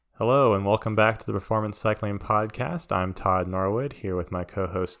Hello and welcome back to the Performance Cycling Podcast. I'm Todd Norwood here with my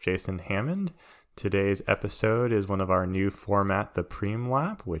co-host Jason Hammond. Today's episode is one of our new format, the Preem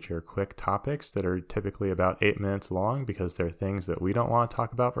Lap, which are quick topics that are typically about 8 minutes long because they're things that we don't want to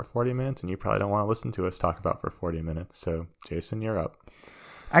talk about for 40 minutes and you probably don't want to listen to us talk about for 40 minutes. So Jason, you're up.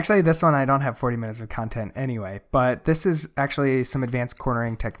 Actually, this one I don't have 40 minutes of content anyway, but this is actually some advanced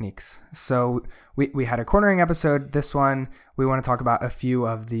cornering techniques. So we had a cornering episode. This one, we want to talk about a few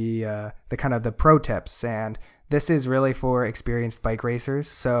of the kind of the pro tips, and this is really for experienced bike racers.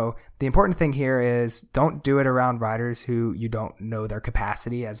 So the important thing here is don't do it around riders who you don't know their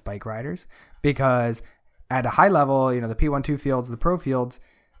capacity as bike riders, because at a high level, the P12 fields, the pro fields,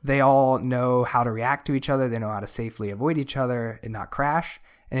 they all know how to react to each other. They know how to safely avoid each other and not crash.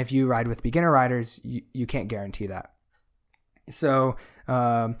 And if you ride with beginner riders, you can't guarantee that. So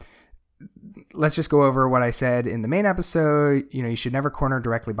let's just go over what I said in the main episode. You should never corner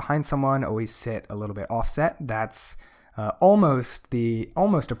directly behind someone. Always sit a little bit offset. That's almost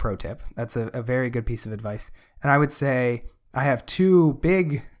a pro tip. That's a very good piece of advice. And I would say I have two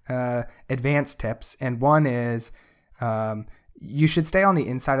big advanced tips. And one is you should stay on the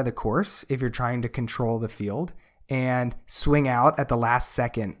inside of the course if you're trying to control the field and swing out at the last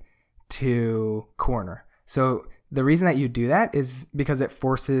second to corner. So the reason that you do that is because it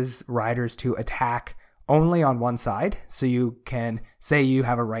forces riders to attack only on one side. So you can say you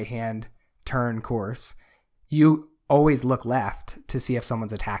have a right-hand turn course. You always look left to see if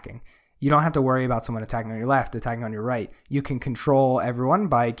someone's attacking. You don't have to worry about someone attacking on your left, attacking on your right. You can control everyone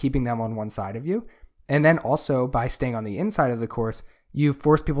by keeping them on one side of you. And then also by staying on the inside of the course, you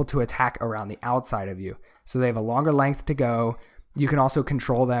force people to attack around the outside of you. So they have a longer length to go. You can also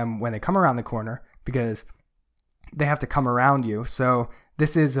control them when they come around the corner because they have to come around you. So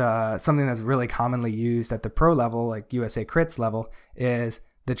this is something that's really commonly used at the pro level, like USA Crits level, is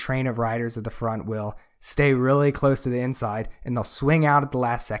the train of riders at the front will stay really close to the inside and they'll swing out at the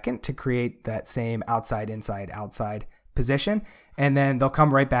last second to create that same outside, inside, outside position. And then they'll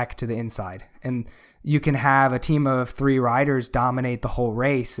come right back to the inside. And you can have a team of 3 riders dominate the whole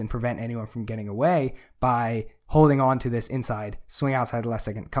race and prevent anyone from getting away by holding on to this inside, swing outside the last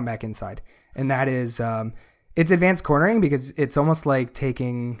second, come back inside. And that is, it's advanced cornering because it's almost like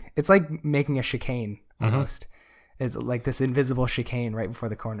it's like making a chicane almost. Mm-hmm. It's like this invisible chicane right before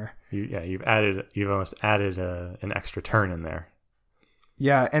the corner. You've almost added an extra turn in there.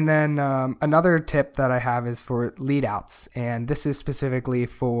 Yeah, and then another tip that I have is for lead outs, and this is specifically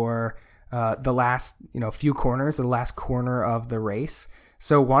for the last few corners, the last corner of the race.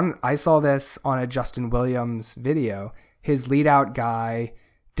 So I saw this on a Justin Williams video. His lead out guy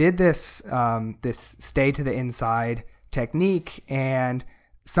did this stay to the inside technique, and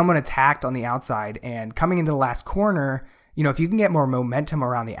someone attacked on the outside, and coming into the last corner, if you can get more momentum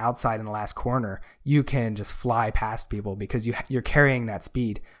around the outside in the last corner, you can just fly past people because you're carrying that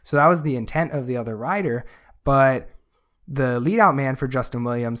speed. So that was the intent of the other rider, but the lead out man for Justin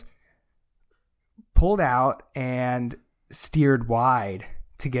Williams pulled out and steered wide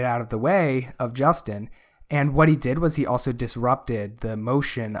to get out of the way of Justin. And what he did was he also disrupted the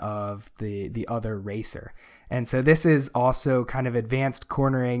motion of the other racer. And so this is also kind of advanced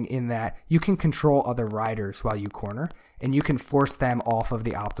cornering in that you can control other riders while you corner, and you can force them off of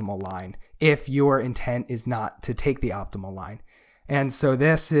the optimal line if your intent is not to take the optimal line. And so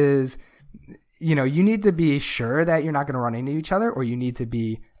this is, you need to be sure that you're not going to run into each other, or you need to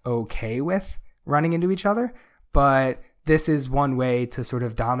be okay with running into each other. But this is one way to sort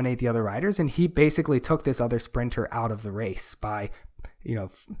of dominate the other riders. And he basically took this other sprinter out of the race by,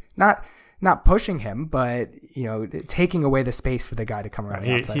 not pushing him, but, taking away the space for the guy to come around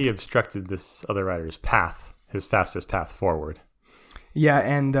the outside. He obstructed this other rider's path, his fastest path forward. Yeah,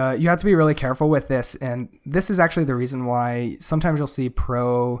 and you have to be really careful with this. And this is actually the reason why sometimes you'll see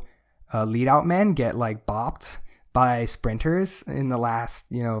pro lead-out men get bopped by sprinters in the last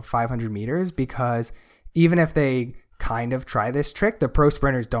 500 meters, because even if they kind of try this trick, the pro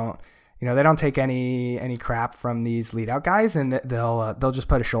sprinters don't they don't take any crap from these lead out guys, and they'll just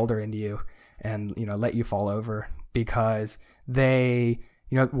put a shoulder into you and let you fall over because they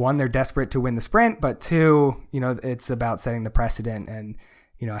one, they're desperate to win the sprint, but two, it's about setting the precedent and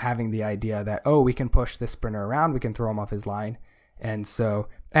having the idea that, oh, we can push this sprinter around, we can throw him off his line. And so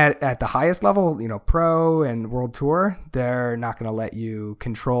at the highest level, pro and world tour, they're not going to let you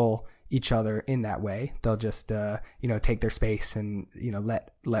control each other in that way. They'll just, take their space and,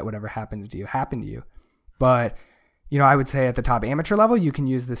 let whatever happens to you happen to you. But, I would say at the top amateur level, you can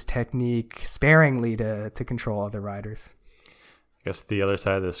use this technique sparingly to control other riders. I guess the other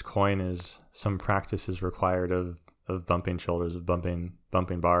side of this coin is some practice is required of of bumping shoulders, of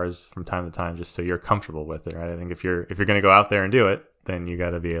bumping bars from time to time, just so you're comfortable with it, right? I think if you're going to go out there and do it, then you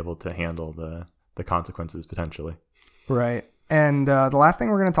got to be able to handle the consequences potentially. Right. And the last thing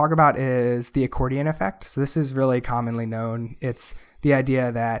we're going to talk about is the accordion effect. So this is really commonly known. It's the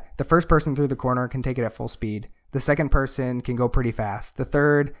idea that the first person through the corner can take it at full speed. The second person can go pretty fast. The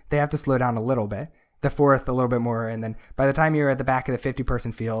third, they have to slow down a little bit. The fourth, a little bit more. And then by the time you're at the back of the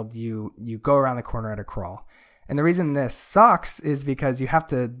 50-person field, you go around the corner at a crawl. And the reason this sucks is because you have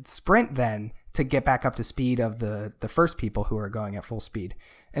to sprint then to get back up to speed of the first people who are going at full speed.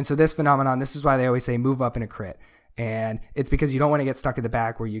 And so this phenomenon, this is why they always say move up in a crit. And it's because you don't want to get stuck at the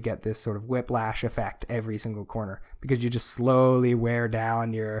back where you get this sort of whiplash effect every single corner, because you just slowly wear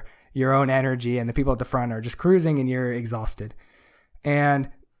down your own energy and the people at the front are just cruising and you're exhausted. And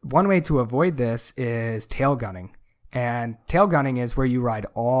one way to avoid this is tail gunning. And tail gunning is where you ride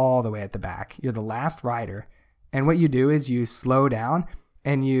all the way at the back. You're the last rider. And what you do is you slow down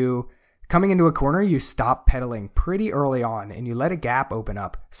and coming into a corner, you stop pedaling pretty early on and you let a gap open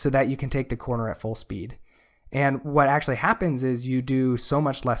up so that you can take the corner at full speed. And what actually happens is you do so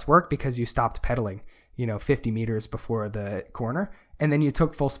much less work because you stopped pedaling, 50 meters before the corner. And then you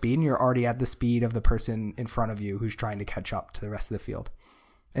took full speed and you're already at the speed of the person in front of you who's trying to catch up to the rest of the field.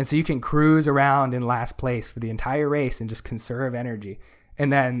 And so you can cruise around in last place for the entire race and just conserve energy.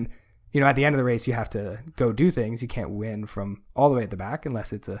 And then, at the end of the race, you have to go do things. You can't win from all the way at the back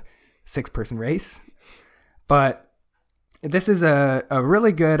unless it's a 6-person race. But this is a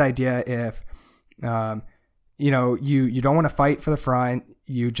really good idea if, you don't want to fight for the front.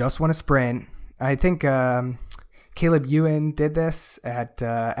 You just want to sprint. I think Caleb Ewan did this at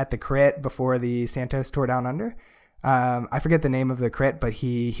the crit before the Santos Tour Down Under. I forget the name of the crit, but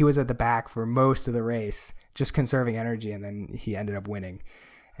he was at the back for most of the race, just conserving energy, and then he ended up winning.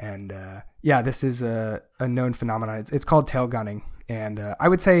 And this is a known phenomenon. It's called tail gunning, and I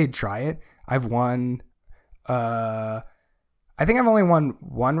would say try it. I've won. I think I've only won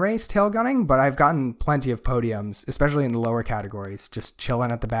one race tail gunning, but I've gotten plenty of podiums, especially in the lower categories, just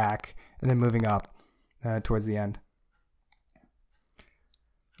chilling at the back and then moving up towards the end.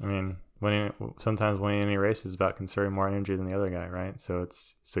 I mean, sometimes winning any race is about conserving more energy than the other guy, right? So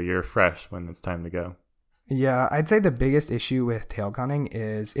you're fresh when it's time to go. Yeah, I'd say the biggest issue with tail gunning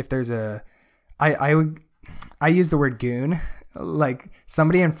is if there's I use the word goon, like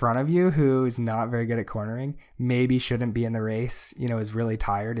somebody in front of you who is not very good at cornering, maybe shouldn't be in the race, is really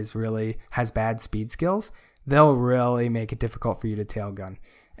tired, has bad speed skills. They'll really make it difficult for you to tail gun.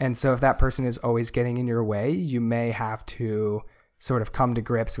 And so if that person is always getting in your way, you may have to sort of come to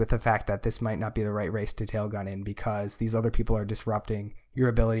grips with the fact that this might not be the right race to tail gun in because these other people are disrupting your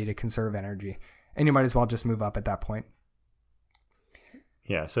ability to conserve energy. And you might as well just move up at that point.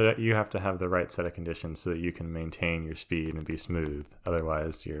 Yeah, so that you have to have the right set of conditions so that you can maintain your speed and be smooth.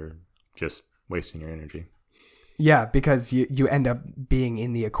 Otherwise, you're just wasting your energy. Yeah, because you end up being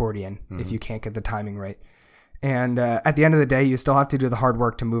in the accordion if you can't get the timing right. And at the end of the day, you still have to do the hard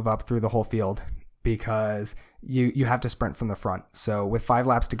work to move up through the whole field because you have to sprint from the front. So with 5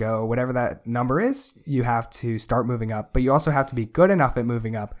 laps to go, whatever that number is, you have to start moving up. But you also have to be good enough at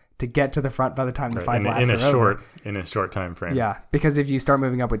moving up to get to the front by the time the 5 laps are over. In a short time frame. Yeah, because if you start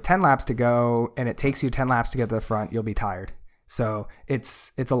moving up with 10 laps to go and it takes you 10 laps to get to the front, you'll be tired. So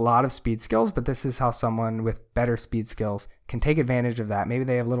it's a lot of speed skills, but this is how someone with better speed skills can take advantage of that. Maybe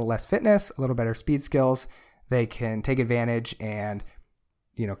they have a little less fitness, a little better speed skills. They can take advantage and,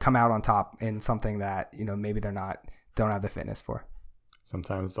 come out on top in something that, maybe don't have the fitness for.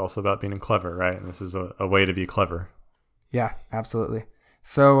 Sometimes it's also about being clever, right? And this is a way to be clever. Yeah, absolutely.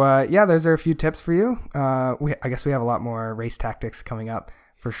 So, those are a few tips for you. I guess we have a lot more race tactics coming up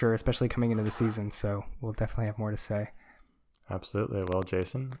for sure, especially coming into the season. So we'll definitely have more to say. Absolutely. Well,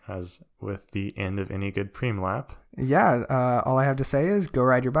 Jason, as with the end of any good Preem lap. Yeah. All I have to say is go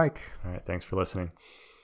ride your bike. All right. Thanks for listening.